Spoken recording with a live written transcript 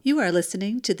You are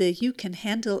listening to the You Can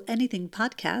Handle Anything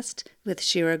podcast with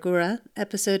Shira Gura,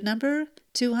 episode number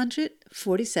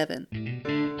 247.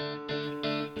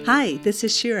 Hi, this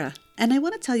is Shira, and I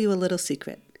want to tell you a little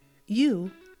secret.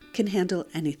 You can handle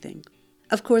anything.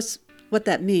 Of course, what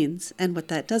that means and what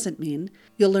that doesn't mean,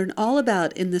 you'll learn all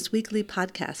about in this weekly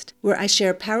podcast where I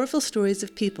share powerful stories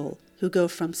of people who go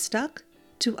from stuck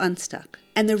to unstuck.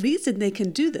 And the reason they can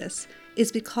do this is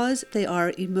because they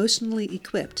are emotionally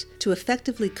equipped to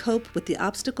effectively cope with the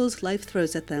obstacles life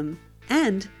throws at them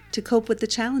and to cope with the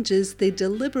challenges they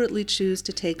deliberately choose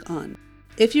to take on.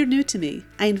 If you're new to me,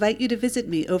 I invite you to visit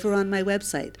me over on my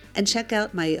website and check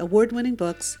out my award-winning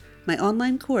books, my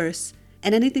online course,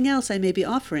 and anything else I may be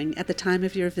offering at the time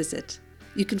of your visit.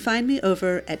 You can find me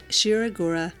over at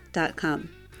shiragura.com.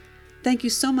 Thank you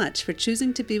so much for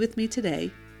choosing to be with me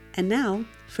today. And now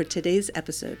for today's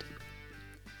episode.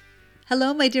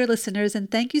 Hello, my dear listeners,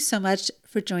 and thank you so much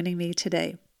for joining me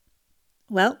today.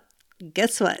 Well,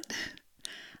 guess what?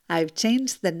 I've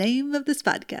changed the name of this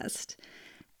podcast.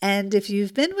 And if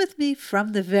you've been with me from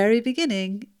the very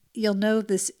beginning, you'll know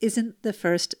this isn't the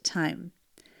first time.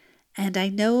 And I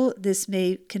know this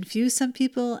may confuse some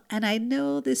people, and I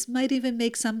know this might even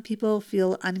make some people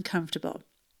feel uncomfortable.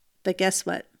 But guess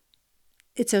what?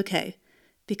 It's okay,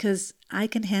 because I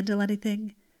can handle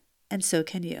anything, and so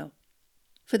can you.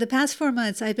 For the past 4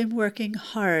 months, I've been working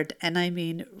hard, and I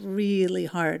mean really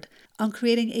hard, on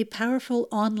creating a powerful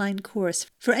online course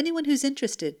for anyone who's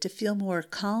interested to feel more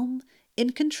calm,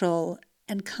 in control,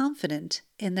 and confident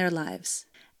in their lives.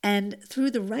 And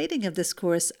through the writing of this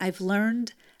course, I've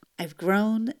learned, I've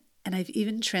grown, and I've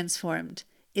even transformed.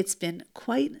 It's been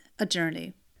quite a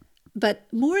journey. But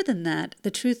more than that,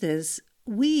 the truth is,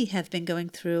 we have been going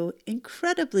through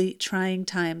incredibly trying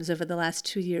times over the last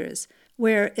 2 years,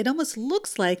 where it almost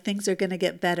looks like things are going to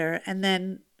get better, and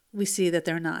then we see that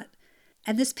they're not.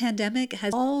 And this pandemic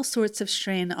has all sorts of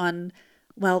strain on,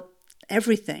 well,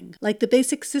 everything, like the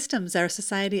basic systems our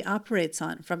society operates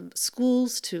on, from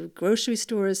schools to grocery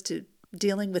stores to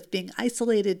dealing with being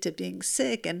isolated to being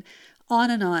sick and on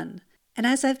and on. And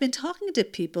as I've been talking to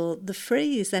people, the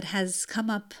phrase that has come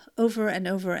up over and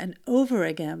over and over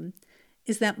again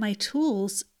is that my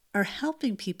tools are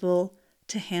helping people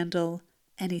to handle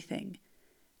anything.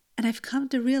 And I've come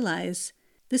to realize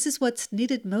this is what's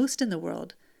needed most in the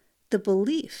world, the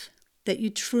belief that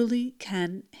you truly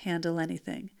can handle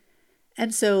anything.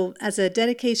 And so, as a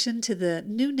dedication to the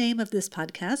new name of this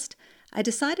podcast, I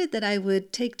decided that I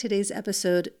would take today's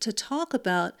episode to talk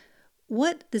about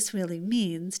what this really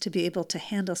means to be able to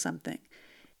handle something.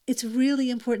 It's really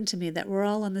important to me that we're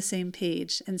all on the same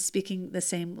page and speaking the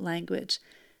same language.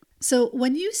 So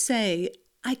when you say,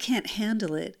 I can't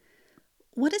handle it,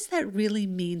 what does that really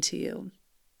mean to you?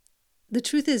 The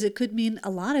truth is, it could mean a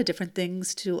lot of different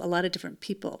things to a lot of different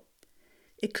people.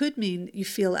 It could mean you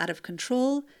feel out of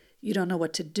control, you don't know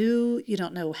what to do, you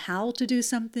don't know how to do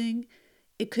something.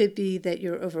 It could be that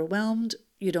you're overwhelmed,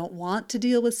 you don't want to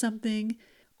deal with something,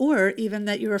 or even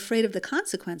that you're afraid of the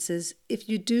consequences if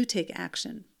you do take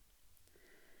action.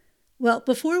 Well,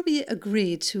 before we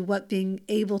agree to what being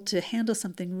able to handle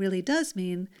something really does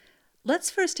mean, let's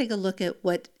first take a look at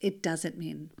what it doesn't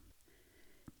mean.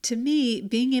 To me,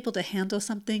 being able to handle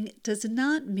something does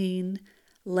not mean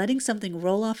letting something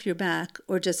roll off your back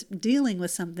or just dealing with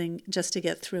something just to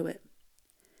get through it.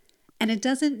 And it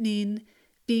doesn't mean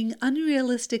being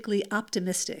unrealistically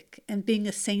optimistic and being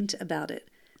a saint about it,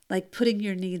 like putting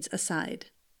your needs aside.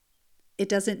 It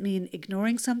doesn't mean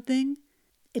ignoring something.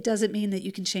 It doesn't mean that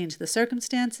you can change the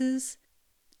circumstances.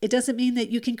 It doesn't mean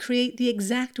that you can create the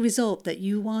exact result that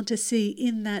you want to see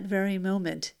in that very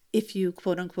moment if you,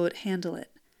 quote unquote, handle it.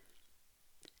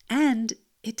 And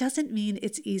it doesn't mean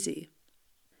it's easy.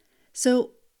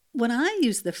 So when I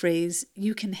use the phrase,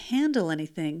 you can handle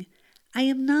anything, I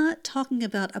am not talking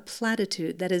about a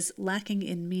platitude that is lacking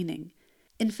in meaning.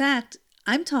 In fact,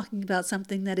 I'm talking about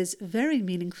something that is very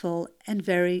meaningful and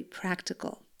very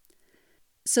practical.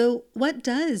 So what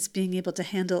does being able to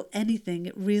handle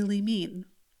anything really mean?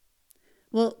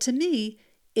 Well, to me,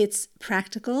 it's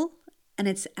practical and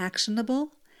it's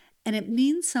actionable, and it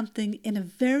means something in a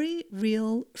very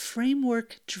real,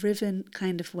 framework-driven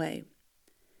kind of way.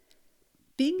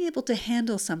 Being able to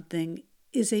handle something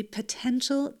is a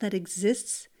potential that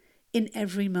exists in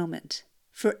every moment,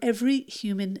 for every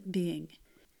human being.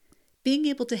 Being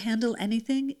able to handle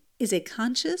anything is a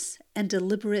conscious and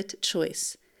deliberate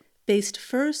choice, based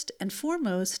first and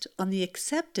foremost on the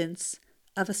acceptance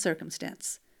of a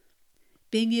circumstance.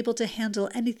 Being able to handle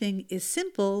anything is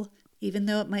simple, even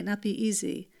though it might not be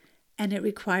easy, and it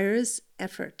requires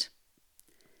effort.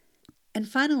 And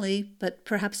finally, but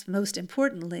perhaps most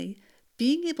importantly,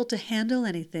 being able to handle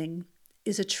anything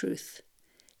is a truth.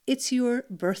 It's your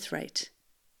birthright.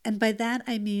 And by that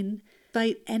I mean,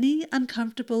 by any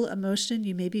uncomfortable emotion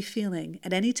you may be feeling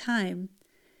at any time,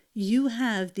 you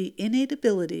have the innate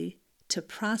ability to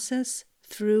process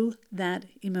through that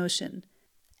emotion.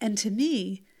 And to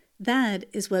me, that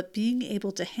is what being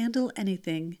able to handle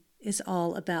anything is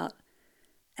all about.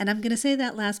 And I'm going to say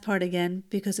that last part again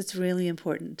because it's really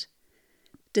important.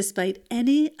 Despite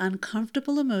any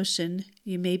uncomfortable emotion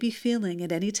you may be feeling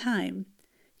at any time,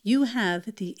 you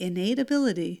have the innate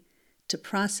ability to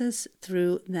process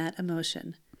through that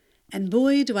emotion. And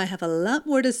boy, do I have a lot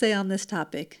more to say on this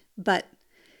topic, but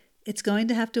it's going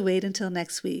to have to wait until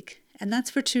next week, and that's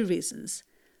for 2 reasons.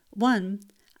 1,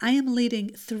 I am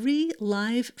leading 3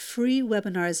 live free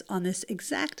webinars on this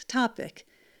exact topic.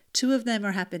 2 of them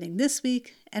are happening this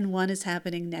week, and 1 is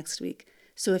happening next week.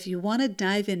 So if you want to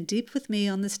dive in deep with me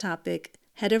on this topic,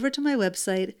 head over to my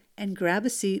website and grab a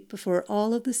seat before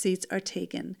all of the seats are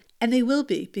taken. And they will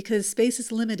be, because space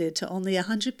is limited to only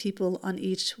 100 people on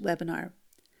each webinar.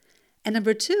 And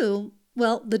number 2,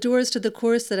 well, the doors to the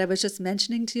course that I was just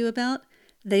mentioning to you about,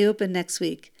 they open next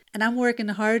week. And I'm working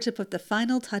hard to put the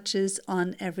final touches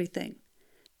on everything.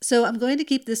 So I'm going to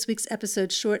keep this week's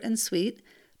episode short and sweet,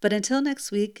 but until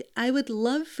next week, I would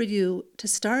love for you to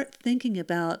start thinking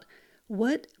about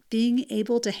what being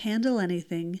able to handle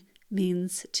anything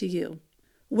means to you.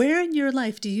 Where in your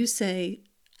life do you say,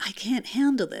 I can't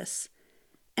handle this?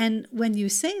 And when you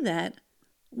say that,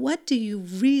 what do you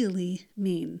really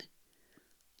mean?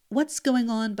 What's going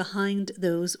on behind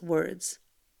those words?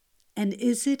 And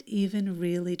is it even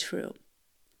really true?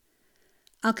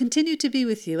 I'll continue to be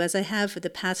with you as I have for the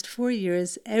past 4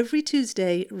 years, every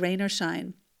Tuesday, rain or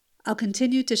shine. I'll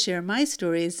continue to share my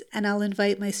stories, and I'll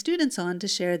invite my students on to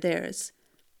share theirs.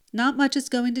 Not much is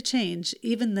going to change,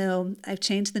 even though I've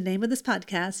changed the name of this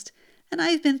podcast, and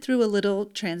I've been through a little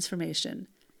transformation.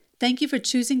 Thank you for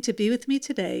choosing to be with me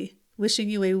today, wishing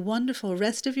you a wonderful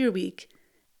rest of your week,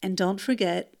 and don't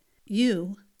forget,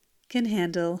 you can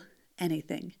handle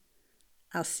anything.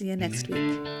 I'll see you next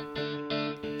week.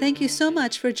 Thank you so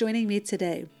much for joining me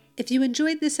today. If you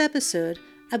enjoyed this episode,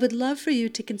 I would love for you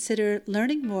to consider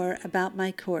learning more about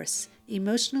my course,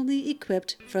 Emotionally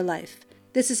Equipped for Life.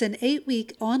 This is an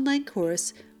 8-week online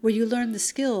course where you learn the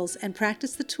skills and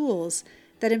practice the tools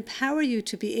that empower you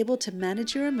to be able to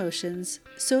manage your emotions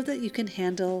so that you can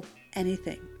handle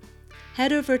anything.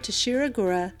 Head over to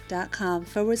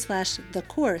shiragora.com/the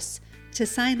course to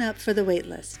sign up for the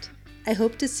waitlist. I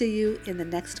hope to see you in the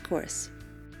next course.